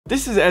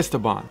This is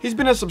Esteban. He's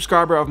been a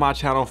subscriber of my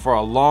channel for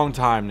a long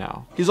time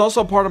now. He's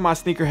also part of my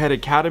Sneakerhead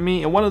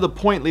Academy and one of the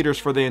point leaders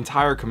for the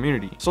entire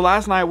community. So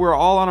last night we were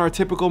all on our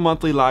typical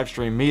monthly live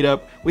stream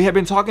meetup. We had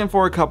been talking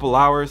for a couple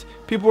hours.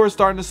 People were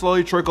starting to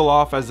slowly trickle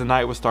off as the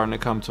night was starting to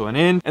come to an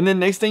end. And then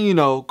next thing you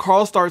know,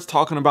 Carl starts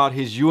talking about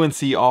his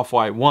UNC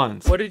off-white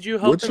ones. What did you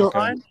help him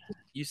find?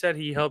 You said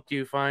he helped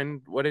you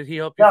find. What did he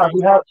help you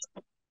find?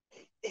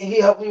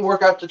 He helped me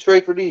work out the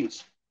trade for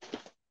these.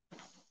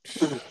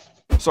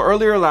 So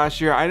earlier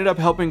last year, I ended up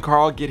helping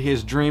Carl get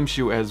his dream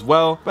shoe as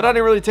well, but I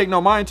didn't really take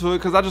no mind to it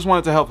because I just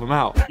wanted to help him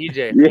out.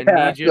 DJ,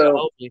 I need you to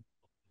help me.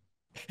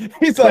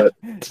 He's like,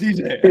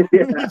 DJ.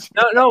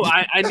 No,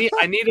 I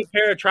need a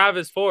pair of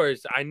Travis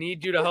 4s. I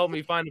need you to help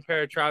me find a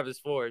pair of Travis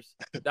 4s.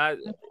 That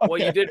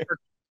what you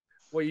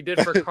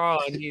did for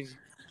Carl, and he's.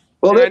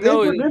 Well, this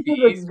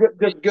is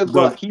a good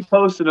look. He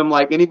posted them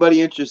like,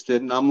 anybody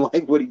interested, and I'm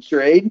like, would he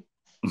trade?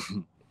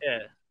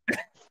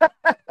 Yeah.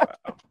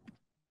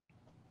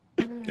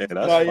 Yeah,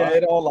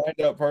 it all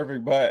lined up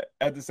perfect, but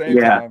at the same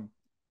time,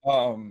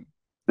 and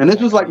this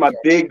was like my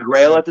big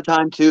grail at the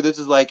time too. This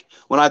is like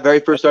when I very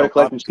first started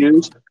collecting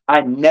shoes.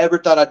 I never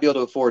thought I'd be able to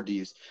afford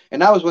these,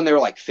 and that was when they were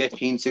like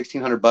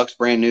 $1,500-$1,600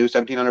 brand new,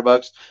 $1,700.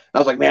 And I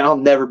was like, man, I'll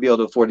never be able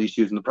to afford these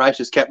shoes, and the price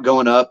just kept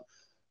going up.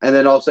 And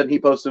then all of a sudden, he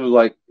posted and was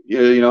like,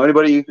 you know,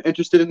 anybody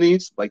interested in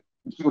these? Like,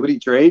 would he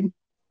trade?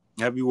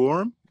 Have you wore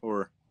them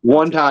or?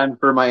 One time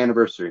for my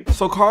anniversary.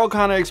 So Carl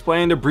kind of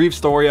explained a brief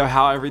story of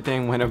how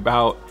everything went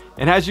about.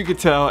 And as you could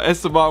tell,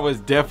 Esteban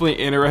was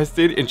definitely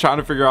interested in trying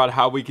to figure out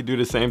how we could do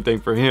the same thing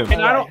for him.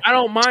 And I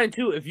don't mind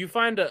too. If you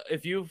find a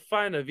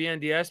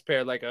VNDS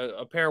pair, like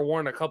a pair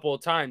worn a couple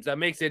of times, that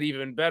makes it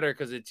even better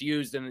because it's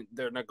used and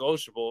they're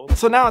negotiable.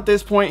 So now at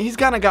this point, he's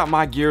kind of got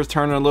my gears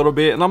turning a little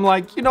bit. And I'm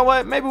like, you know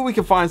what? Maybe we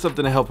can find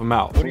something to help him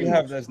out. What do you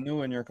have that's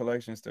new in your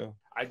collection still?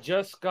 I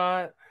just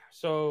got...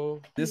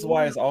 So this is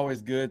why it's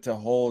always good to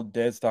hold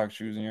dead stock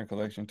shoes in your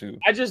collection too.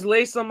 I just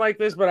laced them like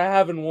this, but I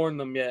haven't worn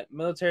them yet.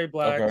 Military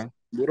blacks. Okay.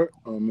 What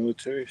are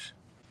militaries?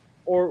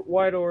 Or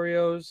white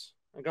Oreos.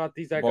 I got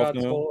these. I got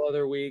this whole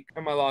other week.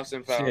 And my lost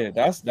and found. Shit,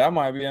 that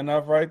might be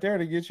enough right there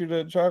to get you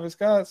to Travis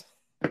Scott's.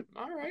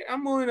 All right,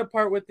 I'm willing to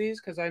part with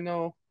these because I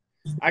know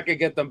I could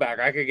get them back.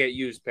 I could get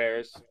used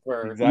pairs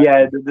for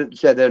Yeah,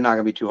 they're not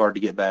gonna be too hard to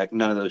get back.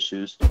 None of those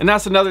shoes. And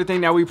that's another thing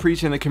that we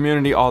preach in the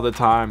community all the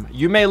time.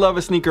 You may love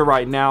a sneaker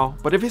right now,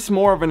 but if it's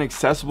more of an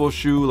accessible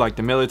shoe like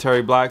the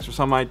military blacks or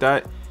something like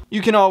that,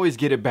 you can always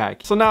get it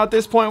back. So now at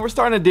this point, we're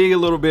starting to dig a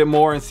little bit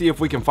more and see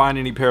if we can find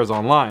any pairs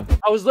online.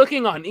 I was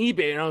looking on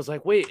eBay and I was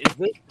like, wait,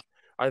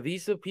 are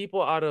these the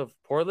people out of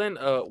Portland?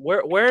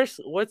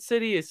 What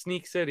city is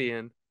Sneak City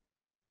in?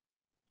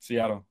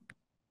 Seattle.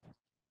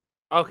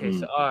 Okay,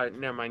 so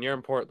never mind. You're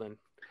in Portland,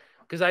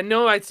 because I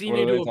know I'd seen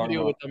you do a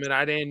video with them, and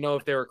I didn't know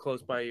if they were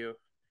close by you.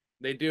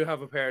 They do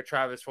have a pair of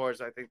Travis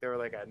 4s. I think they were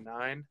like at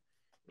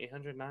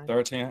 809.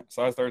 13,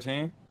 size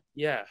 13.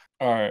 Yeah.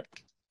 All right.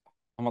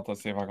 I'm about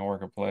to see if I can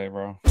work a play,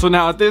 bro. So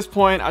now at this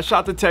point, I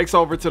shot the text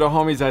over to the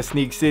homies at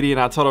Sneak City,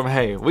 and I told them,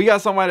 hey, we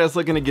got somebody that's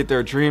looking to get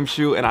their dream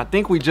shoe, and I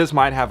think we just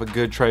might have a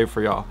good trade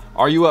for y'all.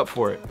 Are you up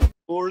for it?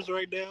 4s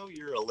right now,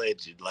 you're a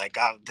legend. Like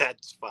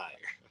that's fire.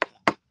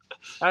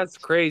 That's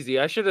crazy.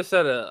 I should have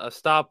set a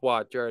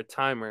stopwatch or a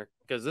timer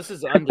because this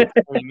is under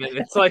 20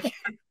 minutes. Like,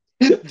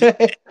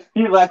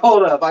 you're like,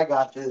 hold up, I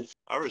got this.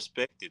 I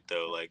respect it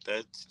though. Like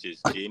that's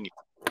just genuine.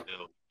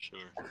 Sure.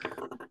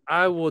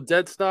 I will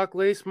dead stock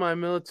lace my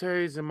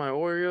militaries and my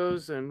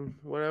Oreos and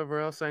whatever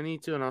else I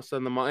need to, and I'll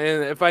send them all.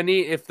 And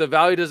if the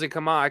value doesn't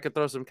come out, I could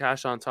throw some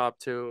cash on top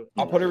too.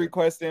 I'll put a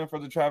request in for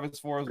the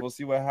Travis 4s. We'll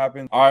see what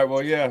happens. All right.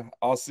 Well, yeah.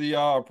 I'll see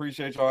y'all.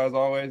 Appreciate y'all as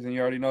always. And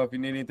you already know if you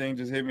need anything,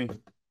 just hit me.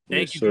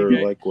 Thank you, sir.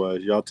 DJ.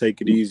 Likewise. Y'all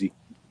take it easy.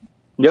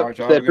 Yep. Right,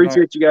 I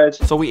appreciate you guys.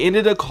 So we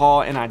ended a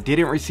call and I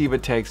didn't receive a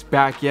text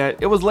back yet.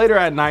 It was later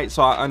at night,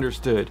 so I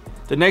understood.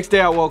 The next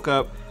day I woke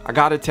up, I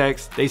got a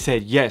text. They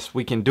said, yes,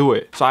 we can do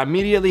it. So I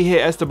immediately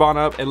hit Esteban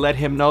up and let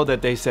him know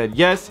that they said,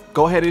 yes,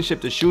 go ahead and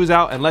ship the shoes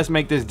out and let's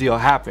make this deal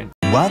happen.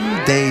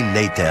 1 day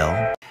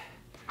later.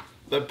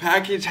 The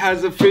package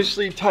has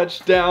officially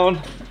touched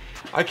down.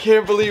 I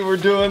can't believe we're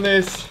doing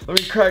this. Let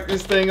me crack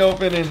this thing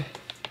open and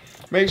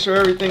make sure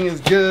everything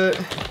is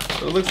good.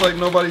 So it looks like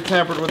nobody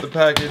tampered with the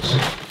package.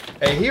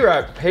 Hey, he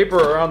wrapped paper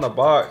around the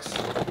box.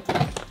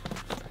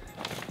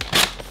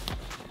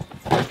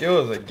 Like it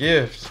was a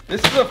gift.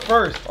 This is a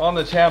first on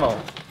the channel.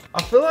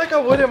 I feel like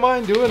I wouldn't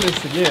mind doing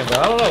this again, but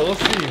I don't know, we'll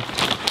see.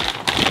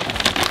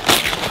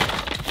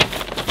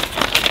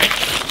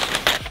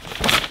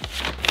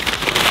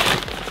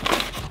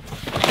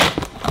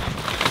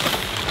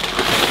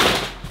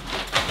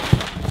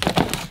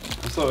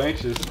 I'm so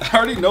anxious. I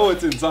already know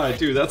what's inside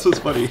too, that's what's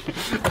funny.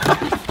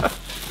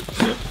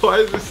 Why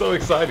is this so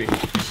exciting?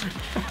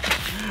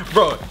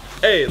 Bro,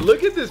 hey,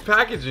 look at this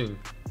packaging.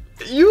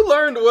 You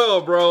learned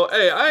well, bro.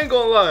 Hey, I ain't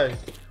gonna lie.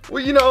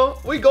 We, you know,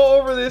 we go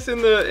over this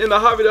in the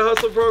Hobby to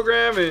Hustle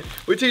program, and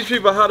we teach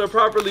people how to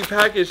properly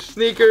package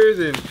sneakers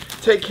and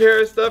take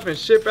care of stuff and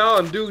ship out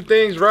and do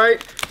things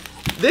right.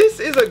 This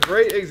is a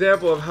great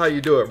example of how you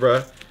do it,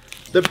 bro.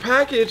 The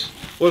package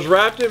was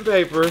wrapped in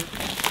paper,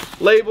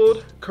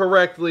 labeled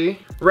correctly,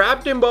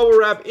 wrapped in bubble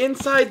wrap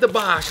inside the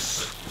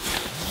box.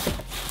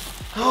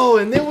 Oh,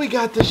 and then we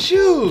got the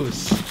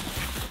shoes.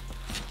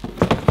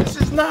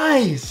 This is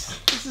nice.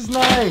 This is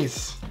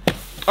nice.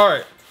 All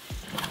right,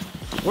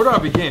 where do I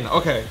begin?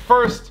 Okay,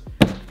 first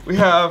we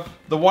have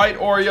the white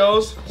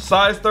Oreos,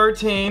 size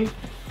 13.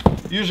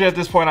 Usually at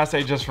this point I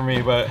say just for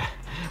me, but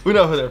we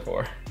know who they're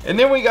for. And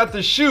then we got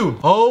the shoe.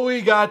 Oh, we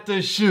got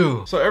the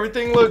shoe. So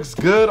everything looks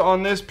good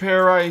on this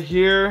pair right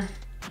here.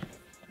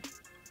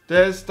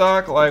 Dead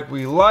stock like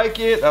we like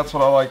it. That's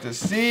what I like to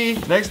see.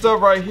 Next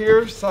up right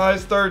here,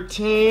 size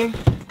 13.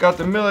 Got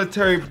the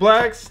military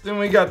blacks. Then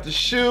we got the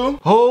shoe.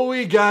 Oh,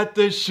 we got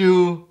the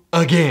shoe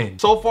again.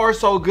 So far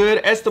so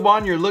good.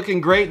 Esteban, you're looking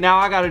great. Now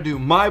I gotta do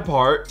my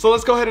part. So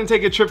let's go ahead and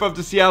take a trip up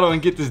to Seattle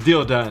and get this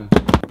deal done.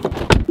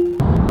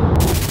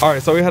 All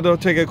right, so we had to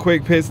take a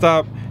quick pit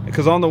stop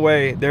because on the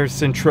way there's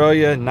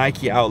Centralia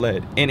Nike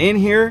outlet, and in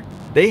here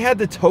they had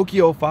the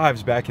Tokyo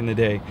 5s back in the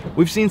day.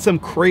 We've seen some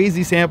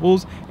crazy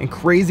samples and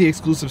crazy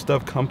exclusive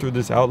stuff come through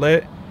this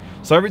outlet,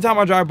 so every time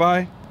I drive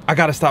by I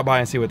gotta stop by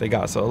and see what they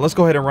got. So let's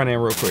go ahead and run in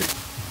real quick.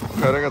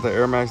 Okay, they got the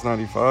Air Max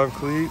 95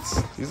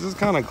 cleats. These is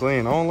kind of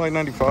clean. I don't like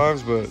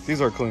 95s, but these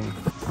are clean.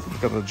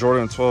 Got the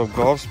Jordan 12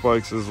 golf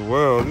spikes as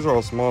well. These are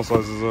all small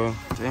sizes though.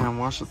 Damn,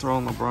 watch the throw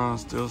on LeBron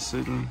still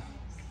sitting.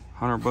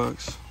 100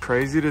 bucks.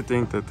 Crazy to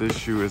think that this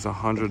shoe is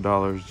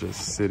 $100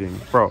 just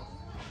sitting. Bro,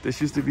 this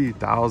used to be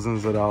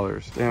thousands of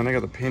dollars. Damn, they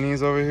got the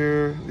pennies over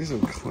here. These are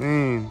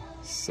clean.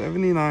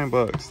 79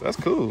 bucks. That's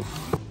cool.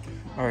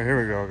 All right,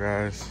 here we go,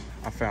 guys.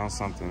 I found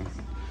something.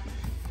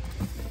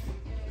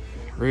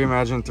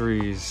 Reimagine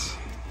 3s,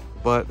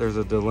 but there's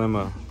a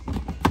dilemma.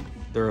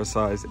 They're a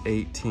size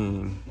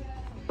 18.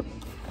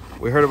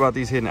 We heard about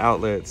these hidden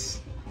outlets.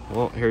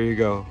 Well, here you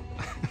go.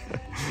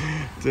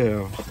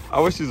 Damn, I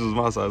wish these was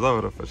my size. I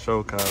would have for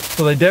sure caught.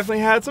 So they definitely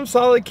had some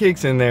solid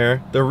kicks in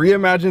there. The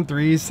Reimagine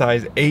 3s,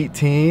 size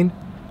 18.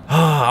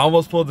 I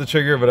almost pulled the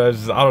trigger, but I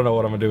don't know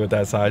what I'm gonna do with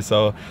that size.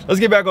 So let's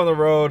get back on the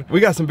road. We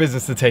got some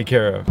business to take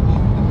care of.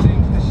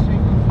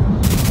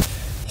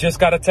 Just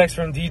got a text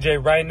from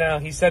DJ right now.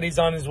 He said he's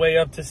on his way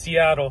up to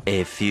Seattle.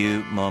 A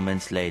few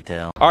moments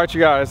later. All right, you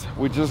guys,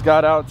 we just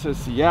got out to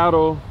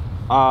Seattle.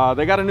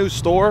 They got a new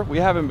store. We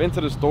haven't been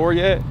to the store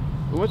yet.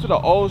 We went to the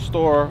old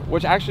store,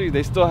 which actually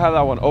they still have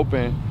that one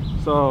open.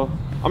 So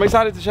I'm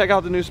excited to check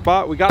out the new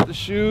spot. We got the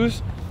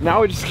shoes.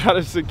 Now we just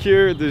gotta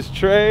secure this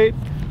trade.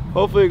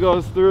 Hopefully it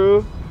goes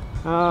through.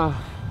 I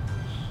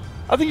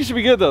think it should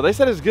be good though. They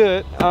said it's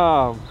good.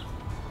 I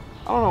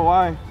don't know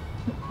why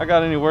I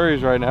got any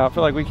worries right now. I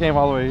feel like we came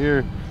all the way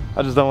here.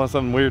 I just don't want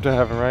something weird to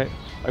happen, right?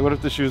 Like what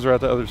if the shoes are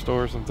at the other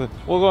store or something?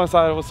 We'll go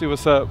inside, we'll see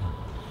what's up.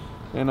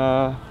 And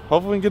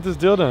hopefully we can get this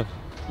deal done.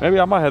 Maybe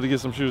I might have to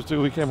get some shoes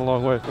too. We came a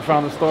long way. We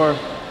found the store.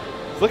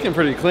 It's looking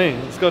pretty clean.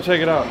 Let's go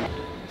check it out.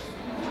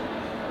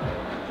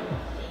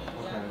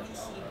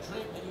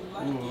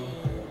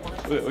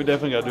 We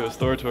definitely gotta do a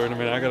store tour in a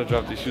minute. I gotta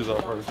drop these shoes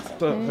off first.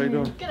 What's up? How you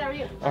doing? Good, how are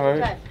you? All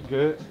right,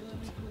 good.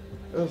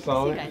 It was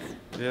solid. See you guys.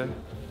 Yeah.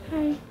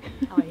 Hi.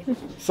 How are you?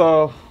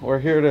 So we're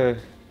here to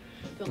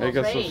Do a make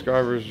little a trade.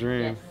 subscriber's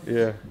dream. Yes.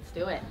 Yeah. Let's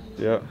do it.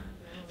 Yep.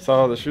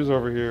 So the shoes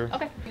over here.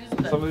 Okay.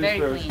 Some of these Very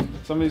pairs. clean.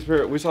 Some of these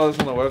pairs. We saw this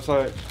on the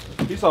website.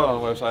 He saw it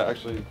on the website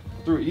actually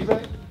through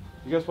eBay.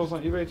 You guys post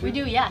on eBay too? We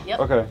do, yeah. Yep.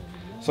 Okay.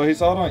 So he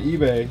saw it on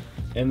eBay,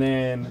 and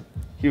then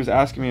he was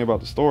asking me about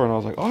the store, and I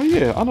was like, oh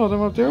yeah, I know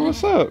them up there.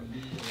 What's up?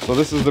 So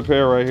this is the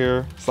pair right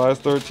here, size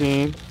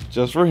 13,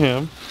 just for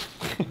him.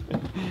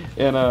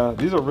 And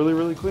these are really,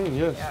 really clean.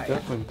 Yes, Yeah,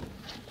 definitely.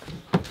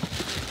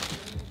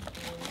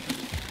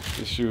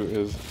 This shoe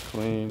is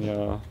clean,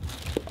 y'all.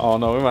 Oh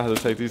no, we might have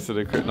to take these to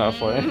the crib. Not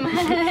playing.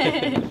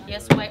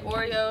 Yes, white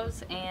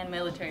Oreos and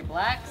military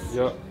blacks.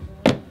 Yep.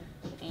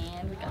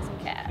 And we got some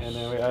cash. And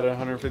then we added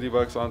 150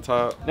 bucks on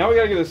top. Now we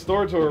gotta get a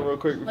store tour real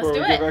quick before we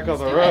do get it. back on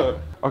the Let's do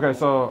road. Okay,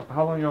 so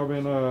how long y'all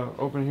been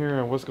open here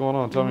and what's going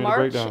on? Tell me the March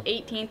breakdown.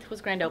 18th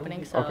was grand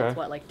opening, so Okay. it's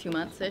what, like 2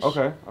 months-ish?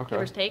 Okay, Give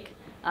or okay. take.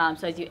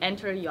 So as you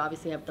enter, you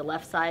obviously have the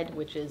left side,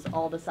 which is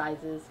all the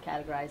sizes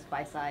categorized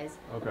by size.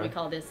 Okay. We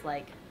call this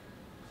like,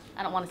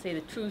 I don't want to say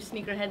the true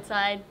sneakerhead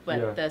side, but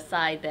Yeah. the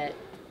side that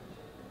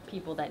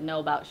people that know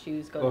about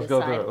shoes go Let's to go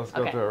this through side. it. Let's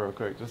go through it real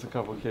quick. Just a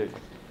couple of kicks.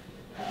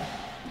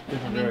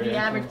 I mean, the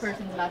average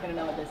person's not going to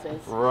know what this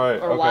is. Right,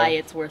 Or okay. why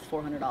it's worth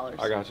 $400.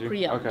 I got you.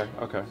 Pre-owned. Okay,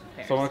 okay.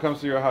 pairs. So when it comes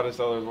to your hottest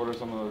sellers, what are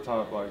some of the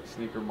top like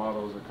sneaker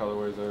models or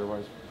colorways that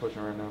everybody's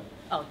pushing right now?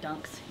 Oh,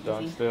 Dunks.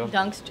 Dunks Easy. still?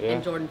 Dunks Yeah.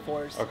 and Jordan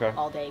 4s Okay.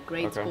 all day.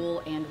 Grade Okay.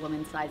 school and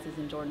women's sizes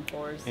in Jordan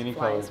 4s Any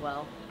fly color? as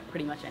well.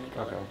 Pretty much any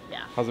color. Okay. Yeah.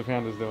 How's the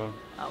Pandas doing?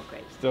 Oh,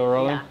 great. Still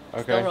rolling? Yeah,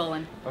 Okay. still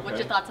rolling. Okay. What's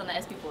your thoughts on the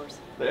SB4s?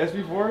 The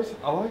SB4s,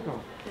 I like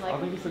them. You like I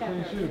think them? it's a Yeah,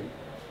 clean they're shoe. cute.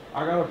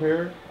 I got a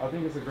pair. I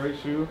think it's a great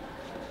shoe.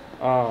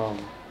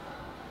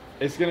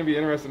 It's gonna be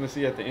interesting to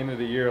see at the end of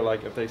the year,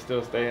 like if they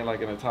still stay in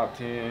like in the top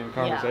 10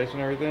 conversation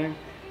and everything.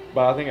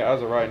 But I think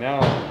as of right now,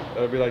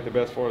 it'll be like the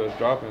best 4 that's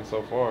dropping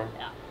so far.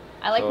 Yeah.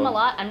 I like them a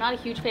lot. I'm not a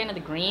huge fan of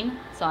the green,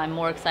 so I'm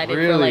more excited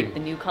Really? for like the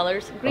new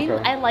colors. Green,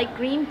 Okay. I like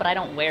green, but I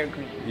don't wear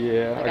green.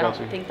 Yeah, Like, I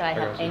don't think that I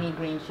have any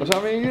green shoes. Which,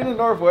 I mean, you're in the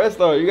Northwest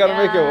though. You gotta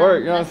make it work.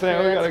 You know what I'm that's saying?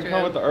 true, We gotta that's come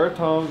true. with the earth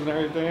tones and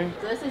everything.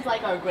 So this is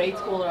like our grade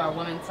school or our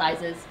women's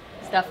sizes.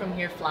 Stuff from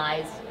here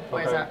flies.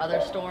 Whereas Okay. our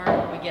other store,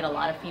 we get a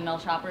lot of female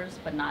shoppers,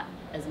 but not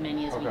as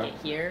many as we Okay. get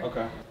here.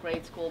 Okay.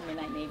 Grade school,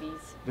 midnight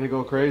navies. They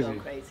go crazy. They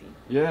go crazy.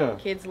 Yeah.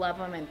 Kids love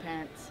them and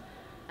parents.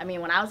 I mean,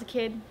 when I was a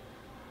kid,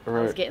 I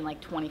Right. was getting like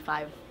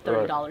 $25,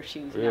 $30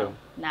 shoes. You know?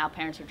 Now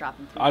parents are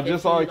dropping $350. I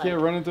just saw a kid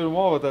running through the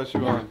mall with that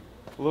shoe Yeah. on.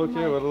 A little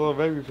kid with a little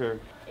baby pair.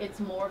 It's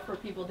more for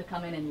people to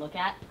come in and look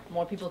at.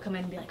 More people come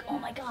in and be like, oh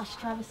my gosh,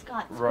 Travis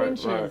Scott, Right,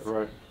 scrunches,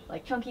 right.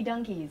 like chunky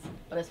dunkies.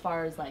 But as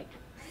far as like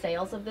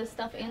sales of this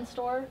stuff in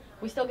store,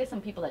 we still get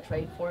some people that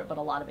trade for it, but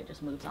a lot of it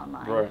just moves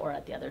online Right. or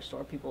at the other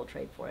store, people will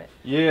trade for it.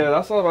 Yeah,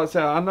 that's what I was about to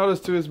say. I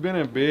noticed too, it's been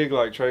a big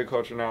like trade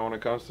culture now when it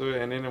comes to it,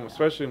 and then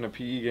especially in the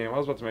PE game. I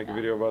was about to make a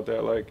video about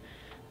that. Like,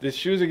 the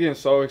shoes are getting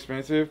so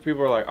expensive.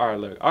 People are like, all right,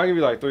 look, I'll give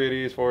you like 3 of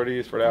these, 4 of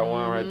these for that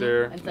one right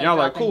there. Instead And y'all of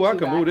like, dropping cool, I 2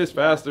 can move this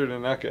racks, faster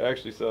than I could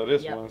actually sell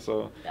this Yep. one.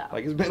 So Yeah.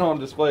 like, it's been on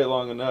display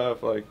long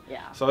enough. Like,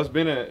 Yeah. so it's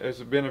been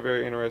a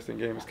very interesting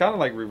game. It's kind of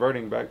like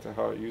reverting back to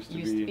how it used to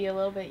Used to be a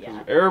little bit, yeah.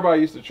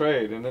 Everybody used to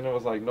trade, and then it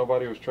was like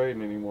nobody was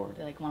trading anymore.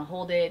 They like want to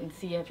hold it and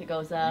see if it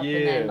goes up, Yeah.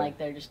 and then like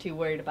they're just too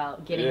worried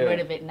about getting Yeah.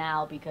 rid of it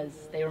now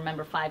because they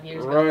remember 5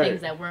 years ago Right.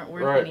 things that weren't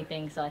worth Right.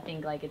 anything. So I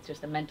think like it's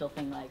just a mental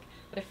thing. Like,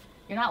 but if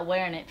you're not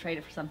wearing it, trade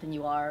it for something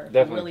you are. If you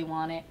Definitely. really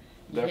want it,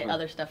 you Definitely. get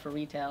other stuff for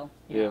retail.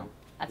 you Yeah. know.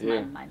 That's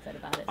Yeah. my mindset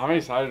about it. I'm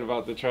excited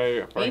about the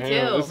trade for Me him.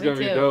 too, This is me gonna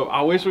be too. dope.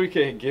 I wish we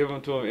could give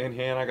them to him in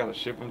hand. I gotta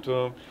ship them to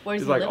him. Where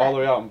does He's he like live all at? the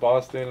way out in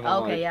Boston. And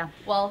I'm Okay, like, yeah.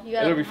 Well, you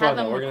gotta It'll be fun, have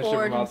though. him We're gonna ship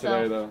record him out himself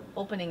today, though.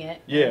 opening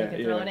it. Yeah, and you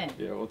can throw it yeah, in.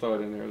 yeah. We'll throw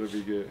it in there. It'll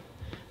be good.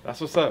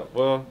 That's what's up.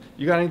 Well,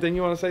 you got anything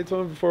you want to say to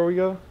him before we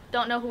go?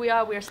 Don't know who we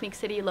are. We are Sneak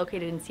City,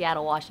 located in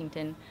Seattle,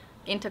 Washington,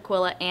 in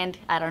Tukwila, and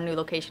at our new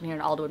location here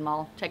in Alderwood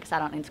Mall. Check us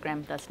out on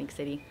Instagram, The Sneak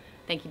City.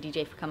 Thank you,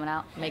 DJ, for coming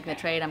out, making the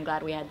trade. I'm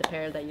glad we had the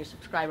pair that your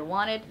subscriber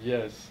wanted.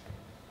 Yes.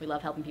 We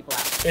love helping people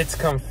out. It's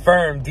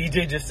confirmed.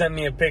 DJ just sent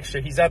me a picture.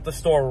 He's at the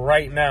store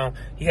right now.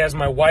 He has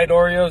my white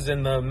Oreos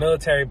in the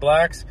military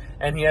blacks,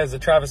 and he has the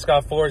Travis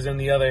Scott 4s in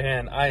the other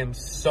hand. I am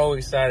so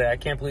excited. I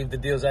can't believe the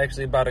deal's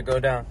actually about to go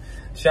down.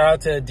 Shout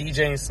out to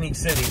DJ in Sneak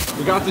City.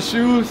 We got the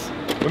shoes.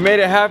 We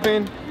made it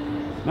happen.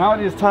 Now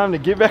it is time to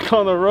get back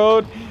on the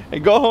road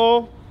and go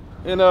home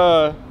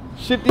and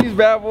ship these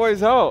bad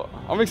boys out.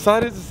 I'm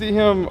excited to see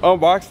him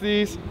unbox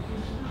these.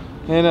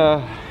 And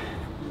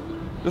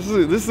this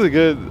is a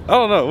good, I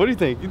don't know, what do you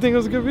think? You think it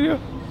was a good video?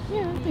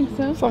 Yeah, I think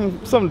so.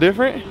 Something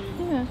different?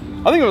 Yeah.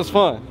 I think it was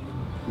fun.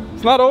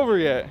 It's not over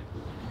yet,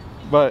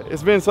 but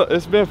it's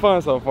been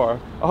fun so far.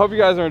 I hope you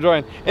guys are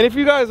enjoying. And if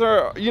you guys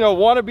are,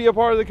 want to be a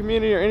part of the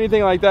community or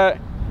anything like that,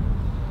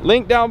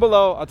 link down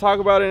below. I talk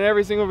about it in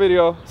every single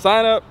video.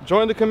 Sign up,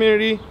 join the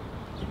community.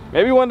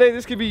 Maybe one day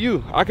this could be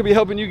you. I could be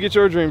helping you get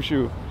your dream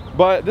shoe.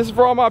 But this is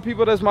for all my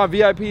people that's my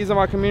VIPs in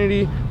my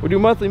community. We do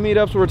monthly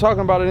meetups. We're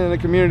talking about it in the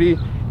community.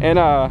 And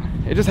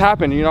it just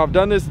happened. I've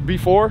done this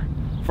before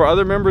for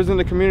other members in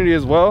the community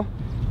as well.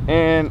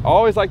 And I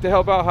always like to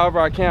help out however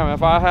I can.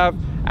 If I have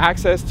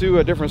access to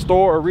a different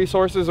store or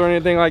resources or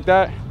anything like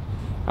that,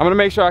 I'm gonna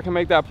make sure I can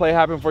make that play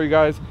happen for you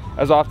guys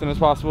as often as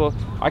possible.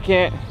 I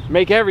can't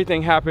make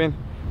everything happen,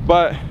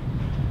 but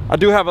I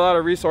do have a lot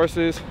of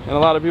resources and a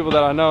lot of people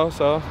that I know,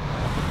 so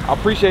I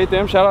appreciate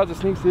them. Shout out to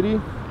Sneak City.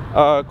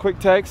 Quick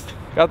text,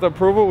 got the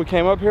approval. We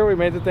came up here, we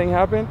made the thing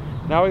happen.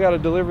 Now we got to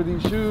deliver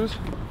these shoes.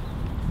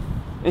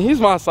 And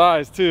he's my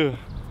size too.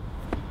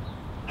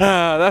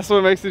 That's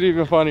what makes it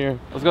even funnier.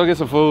 Let's go get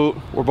some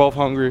food. We're both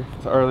hungry.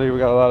 It's early, we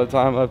got a lot of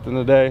time left in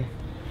the day.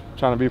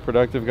 Trying to be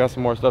productive, got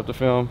some more stuff to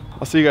film.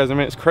 I'll see you guys in a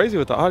minute. It's crazy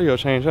with the audio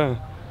change, huh?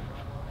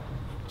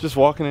 Just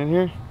walking in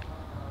here.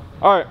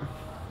 All right,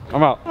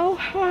 I'm out. Oh,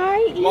 hi,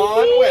 Evie.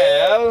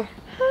 Manuel,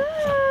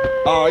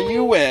 Hi. are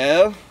you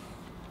well?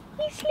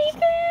 You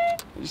sleeping?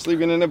 You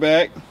sleeping in the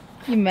back?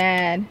 You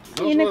mad?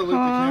 Don't You in you the wanna look at the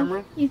car?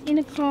 camera? He's in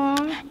the car.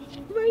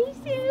 Where you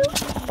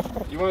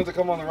still? You wanted to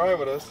come on the ride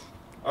with us.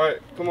 All right,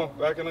 come on,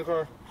 back in the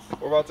car.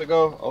 We're about to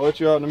go. I'll let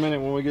you out in a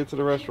minute when we get to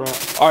the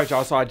restaurant. All right,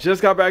 y'all, so I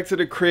just got back to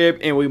the crib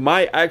and we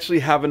might actually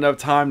have enough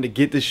time to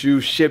get the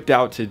shoes shipped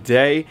out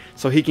today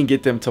so he can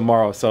get them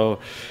tomorrow. So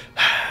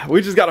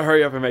we just gotta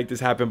hurry up and make this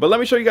happen. But let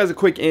me show you guys a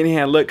quick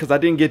in-hand look because I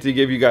didn't get to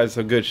give you guys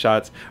some good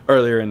shots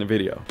earlier in the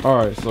video. All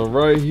right, so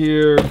right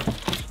here,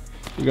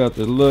 we got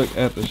the look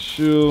at the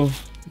shoe.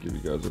 Give you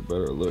guys a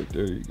better look,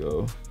 there you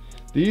go.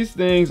 These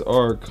things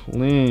are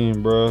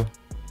clean, bruh.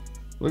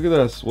 Look at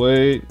that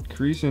suede.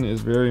 Creasing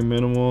is very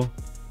minimal.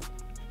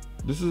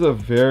 This is a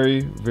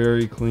very,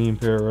 very clean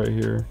pair right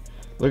here.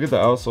 Look at the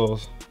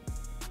outsoles.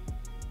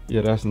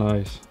 Yeah, that's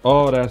nice.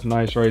 Oh, that's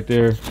nice right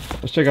there.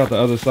 Let's check out the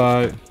other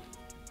side.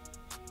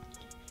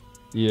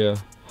 Yeah.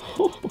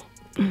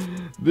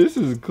 This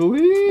is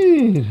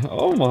clean.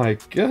 Oh my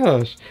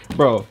gosh.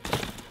 Bro,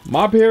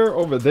 my pair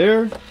over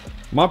there,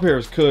 my pair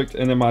is cooked.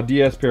 And then my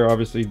DS pair,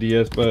 obviously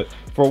DS. But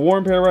for a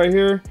warm pair right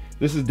here,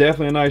 This is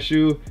definitely a nice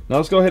shoe. Now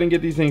let's go ahead and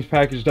get these things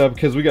packaged up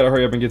because we gotta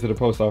hurry up and get to the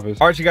post office.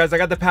 All right, you guys, I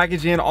got the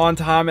package in on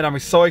time and I'm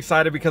so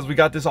excited because we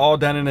got this all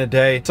done in a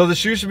day. So the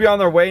shoes should be on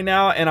their way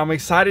now and I'm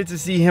excited to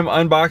see him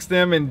unbox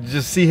them and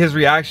just see his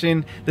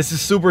reaction. This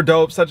is super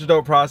dope, such a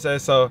dope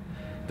process. So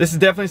this is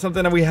definitely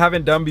something that we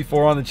haven't done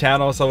before on the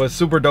channel, so it's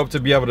super dope to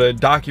be able to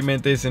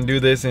document this and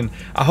do this, and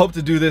I hope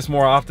to do this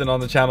more often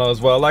on the channel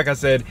as well. Like I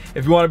said,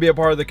 if you want to be a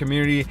part of the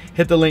community,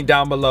 hit the link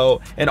down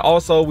below. And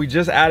also, we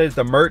just added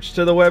the merch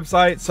to the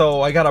website,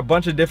 so I got a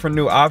bunch of different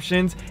new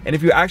options, and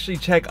if you actually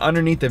check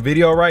underneath the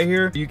video right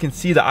here, you can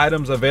see the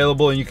items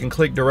available and you can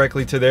click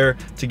directly to there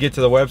to get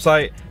to the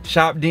website,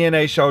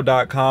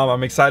 shopdnashow.com.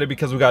 I'm excited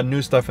because we got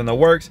new stuff in the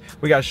works.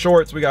 We got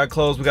shorts, we got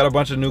clothes, we got a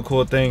bunch of new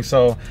cool things,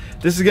 so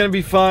this is gonna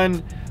be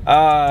fun.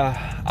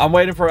 I'm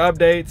waiting for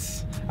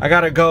updates. I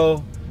gotta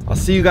go. I'll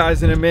see you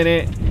guys in a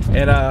minute.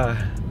 And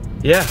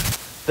yeah,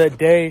 the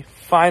day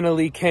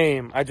finally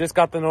came. I just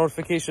got the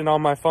notification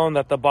on my phone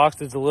that the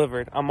box is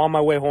delivered. I'm on my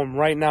way home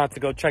right now to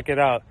go check it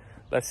out.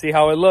 Let's see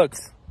how it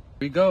looks.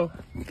 Here we go.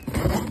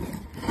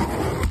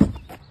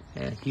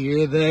 And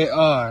here they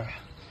are.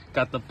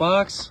 Got the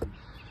box,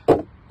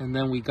 and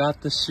then we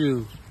got the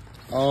shoe.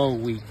 Oh,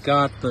 we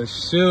got the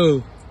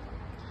shoe.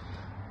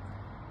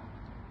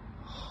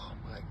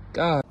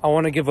 God. I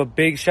want to give a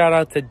big shout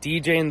out to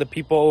DJ and the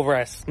people over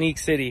at Sneak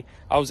City.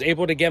 I was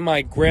able to get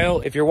my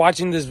grail. If you're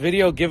watching this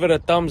video, give it a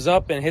thumbs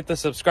up and hit the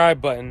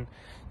subscribe button.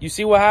 You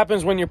see what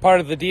happens when you're part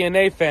of the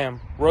DNA fam.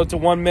 Road to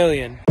 1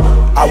 million.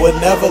 I would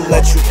never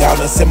let you down,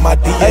 it's in my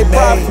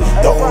DNA.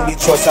 The only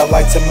choice I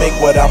like to make,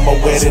 what I'ma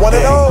wear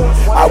today.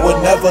 I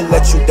would never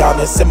let you down,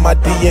 it's in my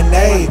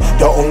DNA.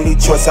 The only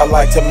choice I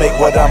like to make,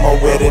 what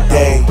I'ma wear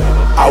today.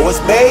 I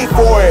was made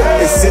for it,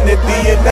 it's in the DNA.